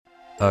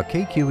A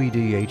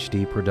KQED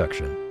HD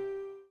production.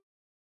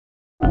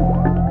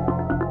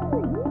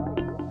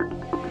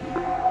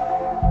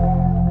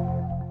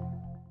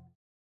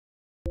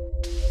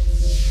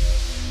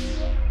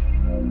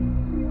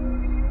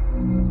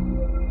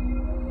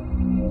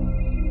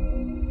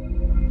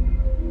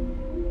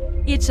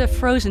 It's a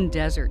frozen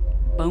desert,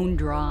 bone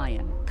dry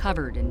and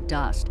covered in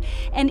dust.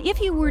 And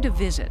if you were to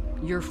visit,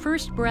 your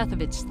first breath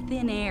of its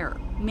thin air,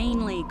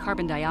 mainly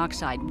carbon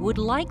dioxide, would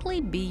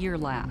likely be your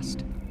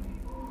last.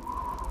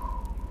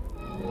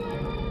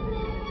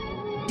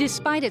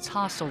 Despite its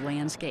hostile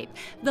landscape,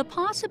 the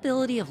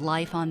possibility of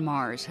life on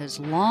Mars has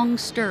long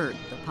stirred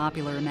the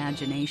popular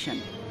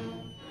imagination.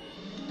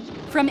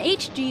 From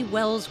H.G.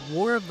 Wells'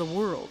 War of the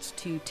Worlds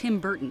to Tim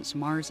Burton's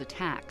Mars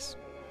Attacks,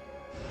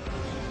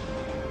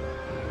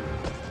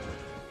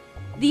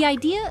 the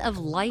idea of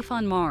life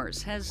on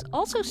Mars has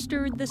also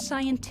stirred the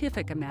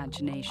scientific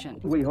imagination.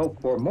 We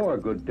hope for more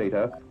good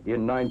data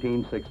in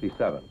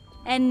 1967.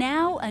 And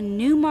now a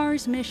new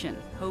Mars mission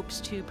hopes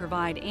to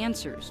provide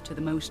answers to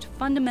the most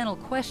fundamental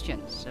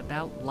questions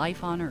about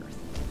life on Earth.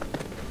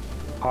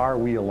 Are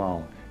we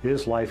alone?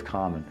 Is life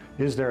common?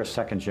 Is there a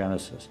second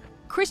Genesis?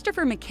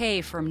 Christopher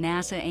McKay from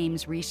NASA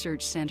Ames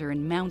Research Center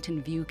in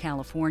Mountain View,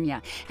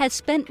 California, has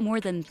spent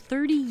more than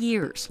 30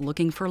 years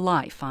looking for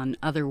life on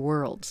other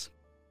worlds.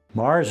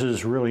 Mars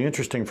is really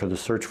interesting for the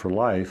search for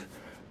life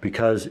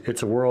because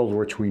it's a world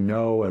which we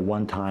know at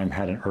one time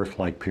had an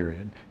Earth-like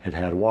period. It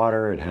had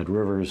water, it had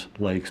rivers,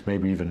 lakes,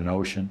 maybe even an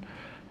ocean,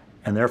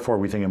 and therefore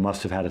we think it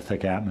must have had a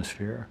thick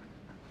atmosphere.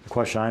 The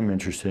question I'm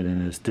interested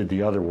in is, did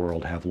the other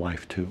world have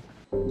life too?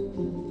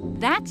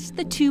 That's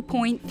the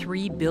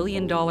 $2.3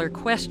 billion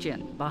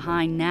question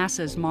behind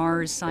NASA's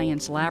Mars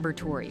Science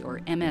Laboratory, or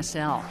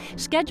MSL,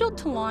 scheduled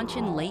to launch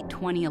in late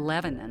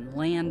 2011 and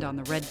land on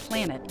the Red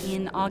Planet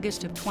in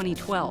August of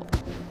 2012.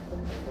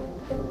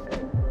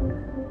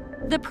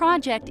 The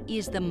project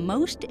is the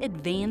most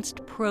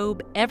advanced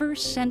probe ever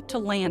sent to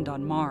land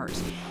on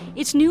Mars.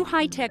 Its new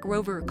high-tech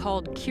rover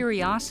called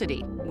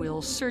Curiosity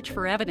will search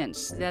for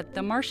evidence that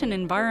the Martian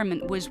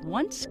environment was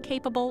once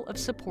capable of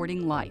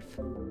supporting life.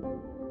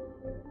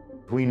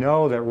 We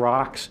know that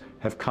rocks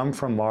have come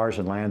from Mars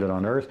and landed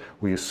on Earth.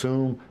 We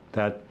assume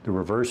that the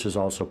reverse is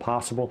also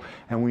possible,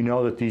 and we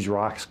know that these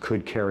rocks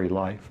could carry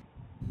life.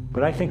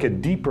 But I think a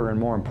deeper and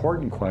more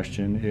important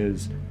question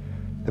is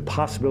the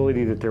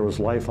possibility that there was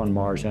life on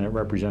Mars and it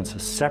represents a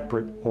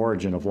separate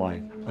origin of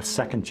life, a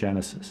second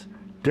Genesis,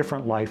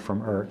 different life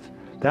from Earth.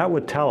 That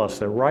would tell us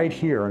that right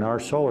here in our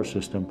solar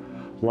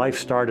system, life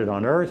started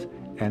on Earth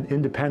and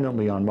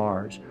independently on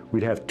Mars.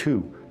 We'd have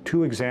two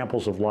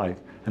examples of life,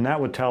 and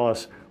that would tell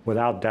us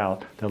without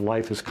doubt that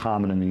life is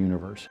common in the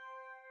universe.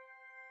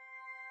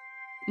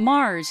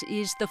 Mars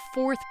is the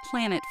fourth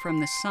planet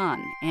from the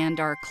Sun and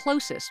our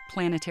closest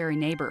planetary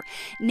neighbor.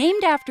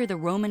 Named after the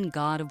Roman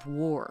god of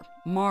war,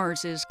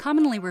 Mars is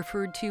commonly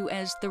referred to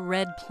as the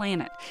Red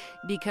Planet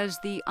because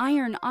the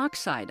iron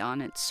oxide on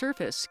its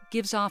surface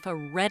gives off a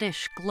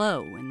reddish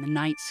glow in the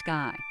night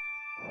sky.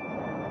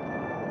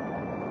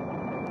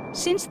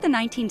 Since the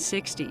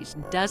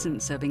 1960s,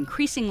 dozens of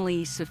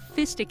increasingly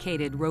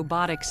sophisticated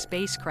robotic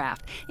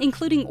spacecraft,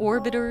 including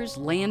orbiters,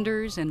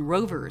 landers, and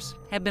rovers,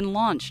 have been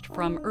launched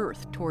from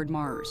Earth toward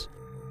Mars.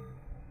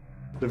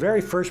 The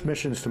very first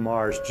missions to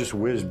Mars just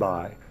whizzed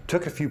by,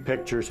 took a few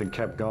pictures and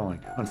kept going.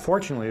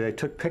 Unfortunately, they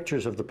took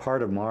pictures of the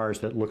part of Mars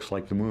that looks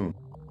like the Moon.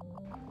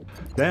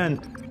 Then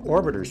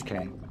orbiters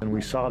came, and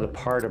we saw the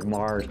part of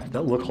Mars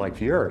that looked like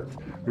the Earth.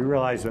 We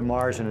realized that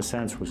Mars, in a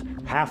sense, was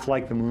half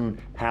like the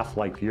Moon, half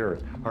like the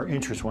Earth. Our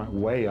interest went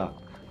way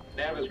up.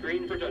 Nav is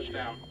green for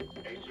touchdown.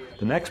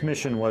 The next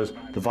mission was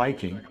the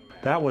Viking.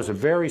 That was a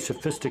very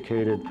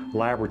sophisticated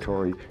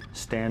laboratory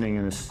standing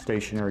in a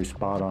stationary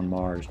spot on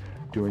Mars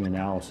doing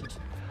analysis.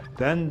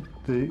 Then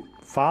the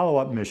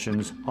follow-up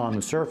missions on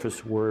the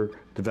surface were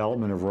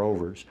development of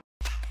rovers.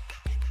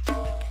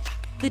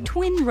 The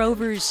twin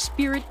rovers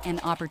Spirit and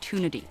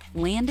Opportunity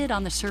landed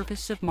on the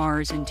surface of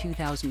Mars in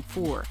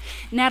 2004.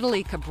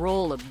 Natalie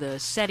Cabrol of the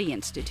SETI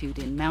Institute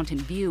in Mountain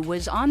View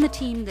was on the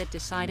team that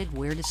decided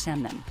where to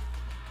send them.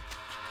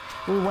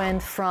 We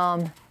went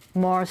from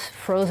Mars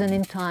frozen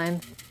in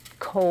time,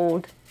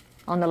 cold,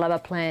 on the lava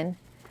plain,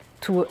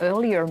 to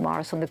earlier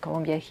Mars on the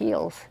Columbia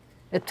Hills,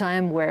 a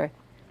time where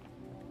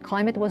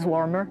climate was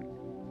warmer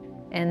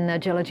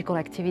and geological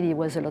activity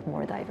was a lot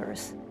more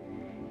diverse.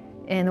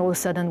 And all of a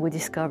sudden we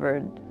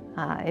discovered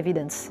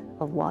evidence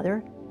of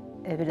water,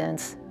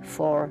 evidence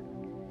for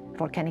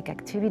volcanic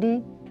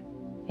activity,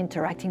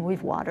 interacting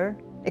with water,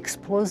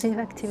 explosive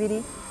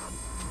activity.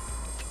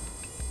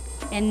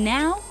 And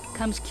now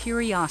comes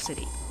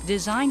Curiosity,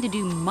 designed to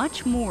do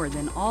much more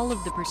than all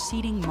of the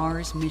preceding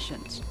Mars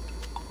missions.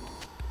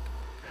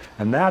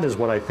 And that is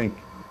what I think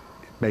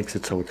makes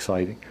it so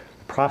exciting.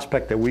 The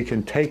prospect that we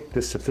can take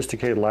this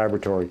sophisticated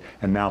laboratory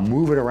and now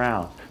move it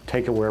around,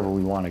 take it wherever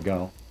we want to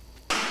go.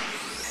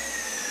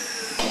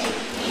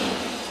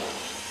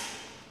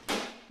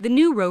 The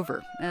new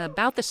rover,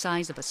 about the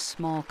size of a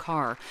small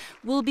car,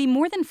 will be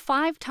more than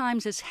 5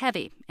 times as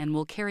heavy and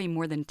will carry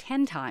more than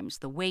 10 times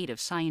the weight of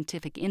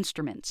scientific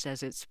instruments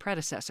as its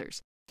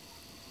predecessors.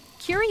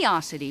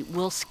 Curiosity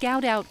will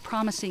scout out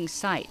promising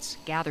sites,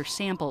 gather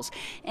samples,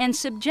 and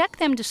subject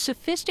them to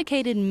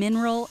sophisticated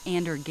mineral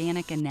and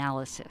organic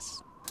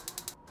analysis.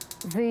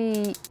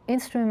 The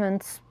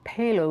instrument's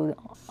payload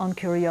on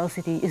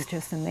Curiosity is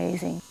just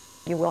amazing.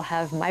 You will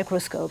have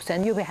microscopes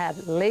and you will have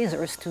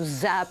lasers to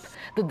zap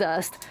the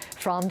dust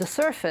from the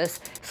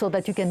surface so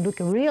that you can look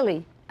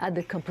really at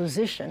the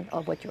composition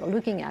of what you're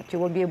looking at. You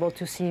will be able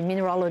to see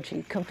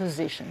mineralogy,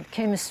 composition,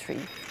 chemistry.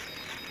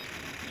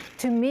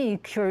 To me,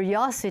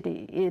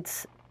 Curiosity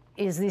is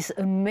this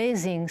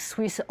amazing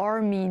Swiss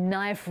Army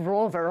knife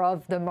rover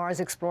of the Mars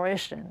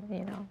exploration,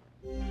 you know.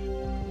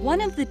 One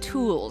of the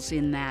tools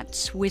in that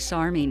Swiss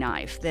Army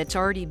knife that's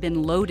already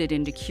been loaded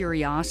into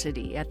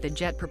Curiosity at the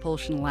Jet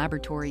Propulsion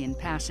Laboratory in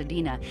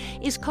Pasadena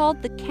is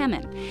called the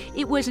Chemin.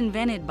 It was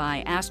invented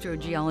by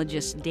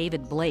astrogeologist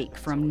David Blake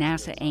from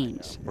NASA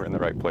Ames. We're in the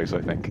right place,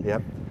 I think.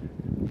 Yep.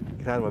 You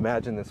can kind of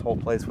imagine this whole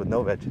place with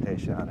no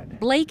vegetation on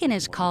it. Blake and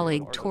his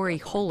colleague Tori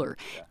Holler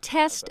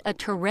test a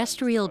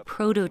terrestrial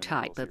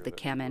prototype of the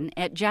Chemin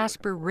at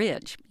Jasper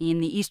Ridge in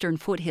the eastern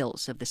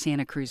foothills of the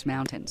Santa Cruz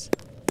Mountains.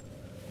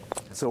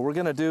 So we're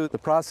going to do the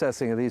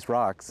processing of these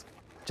rocks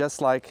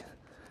just like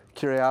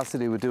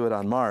Curiosity would do it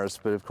on Mars,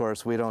 but of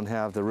course we don't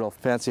have the real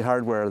fancy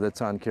hardware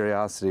that's on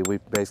Curiosity. We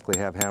basically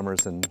have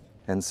hammers and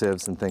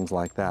sieves and things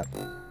like that.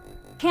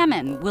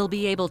 Chemin will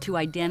be able to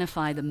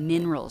identify the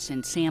minerals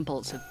in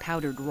samples of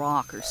powdered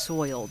rock or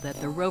soil that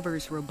the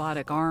rover's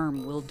robotic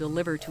arm will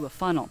deliver to a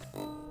funnel.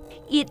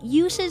 It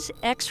uses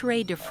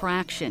X-ray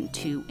diffraction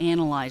to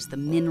analyze the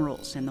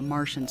minerals in the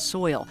Martian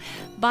soil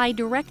by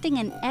directing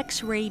an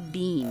X-ray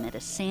beam at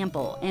a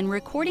sample and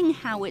recording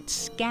how it's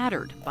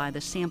scattered by the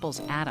sample's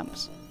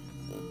atoms.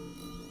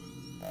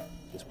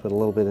 Just put a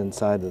little bit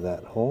inside of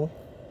that hole.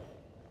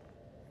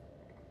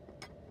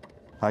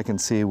 I can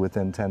see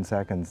within 10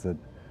 seconds that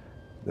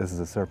this is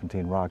a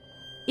serpentine rock.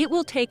 It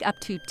will take up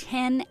to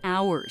 10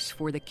 hours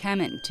for the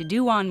Chemin to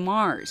do on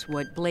Mars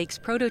what Blake's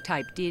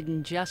prototype did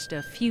in just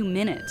a few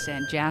minutes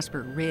at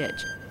Jasper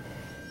Ridge.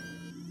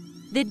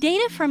 The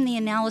data from the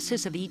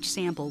analysis of each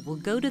sample will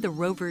go to the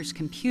rover's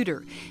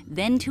computer,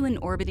 then to an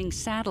orbiting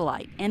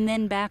satellite, and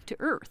then back to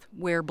Earth,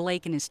 where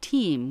Blake and his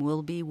team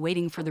will be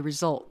waiting for the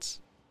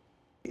results.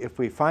 If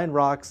we find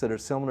rocks that are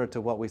similar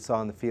to what we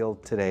saw in the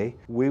field today,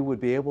 we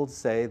would be able to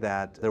say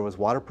that there was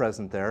water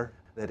present there,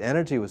 that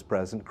energy was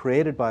present,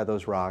 created by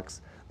those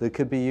rocks, that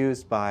could be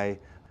used by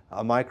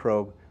a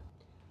microbe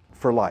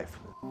for life.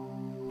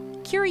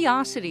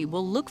 Curiosity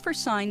will look for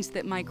signs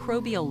that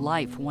microbial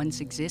life once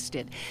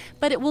existed,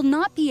 but it will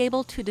not be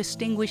able to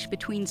distinguish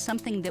between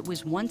something that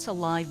was once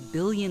alive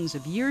billions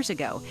of years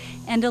ago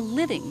and a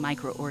living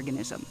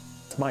microorganism.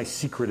 My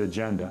secret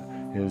agenda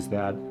is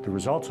that the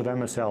results of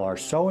MSL are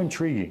so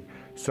intriguing,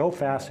 so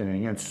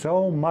fascinating, and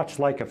so much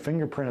like a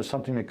fingerprint of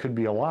something that could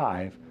be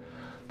alive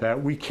that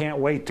we can't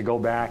wait to go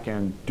back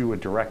and do a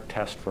direct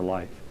test for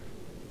life.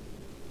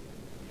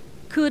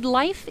 Could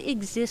life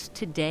exist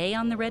today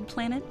on the red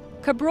planet?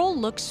 Cabral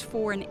looks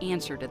for an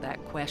answer to that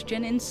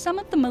question in some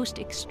of the most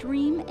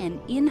extreme and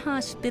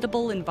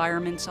inhospitable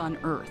environments on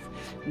Earth,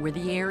 where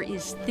the air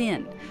is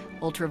thin,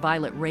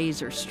 ultraviolet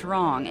rays are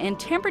strong, and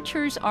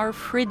temperatures are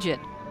frigid.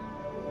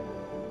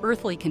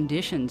 Earthly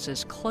conditions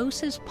as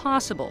close as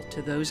possible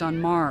to those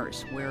on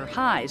Mars, where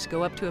highs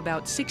go up to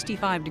about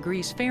 65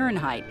 degrees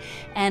Fahrenheit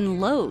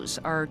and lows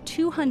are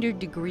 200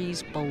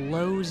 degrees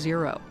below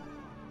zero.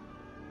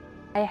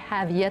 I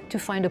have yet to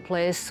find a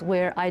place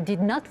where I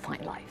did not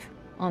find life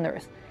on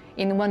Earth.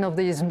 In one of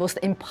these most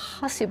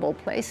impossible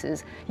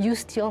places, you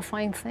still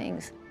find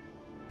things.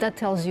 That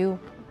tells you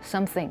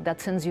something, that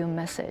sends you a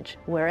message.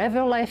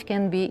 Wherever life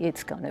can be,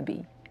 it's gonna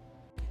be.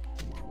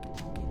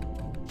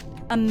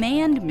 A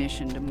manned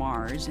mission to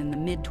Mars in the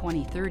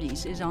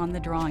mid-2030s is on the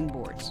drawing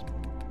boards.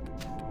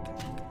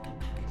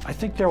 I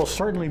think there will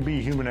certainly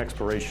be human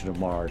exploration of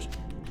Mars.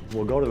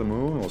 We'll go to the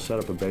moon, we'll set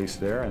up a base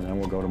there, and then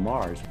we'll go to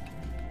Mars.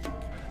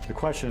 The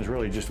question is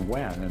really just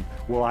when, and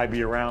will I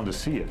be around to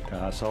see it?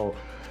 So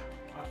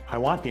I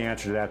want the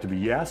answer to that to be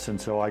yes, and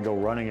so I go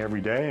running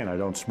every day, and I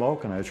don't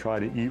smoke, and I try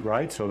to eat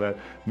right so that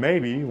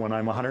maybe when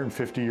I'm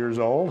 150 years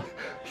old,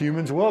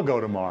 humans will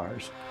go to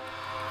Mars.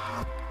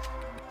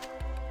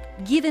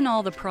 Given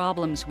all the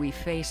problems we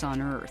face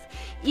on Earth,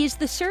 is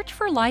the search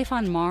for life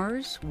on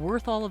Mars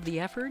worth all of the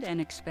effort and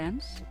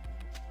expense?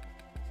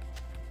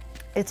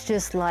 It's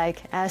just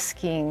like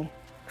asking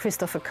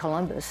Christopher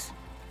Columbus,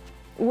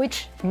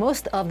 which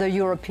most of the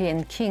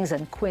European kings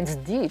and queens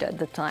did at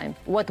the time,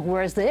 what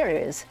worse there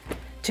is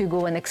to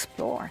go and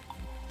explore.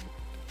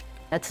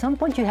 At some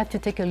point you have to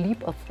take a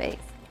leap of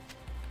faith.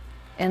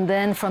 And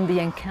then from the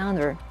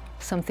encounter,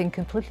 something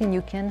completely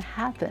new can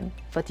happen.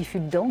 But if you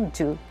don't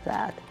do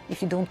that,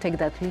 if you don't take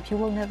that leap, you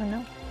will never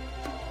know.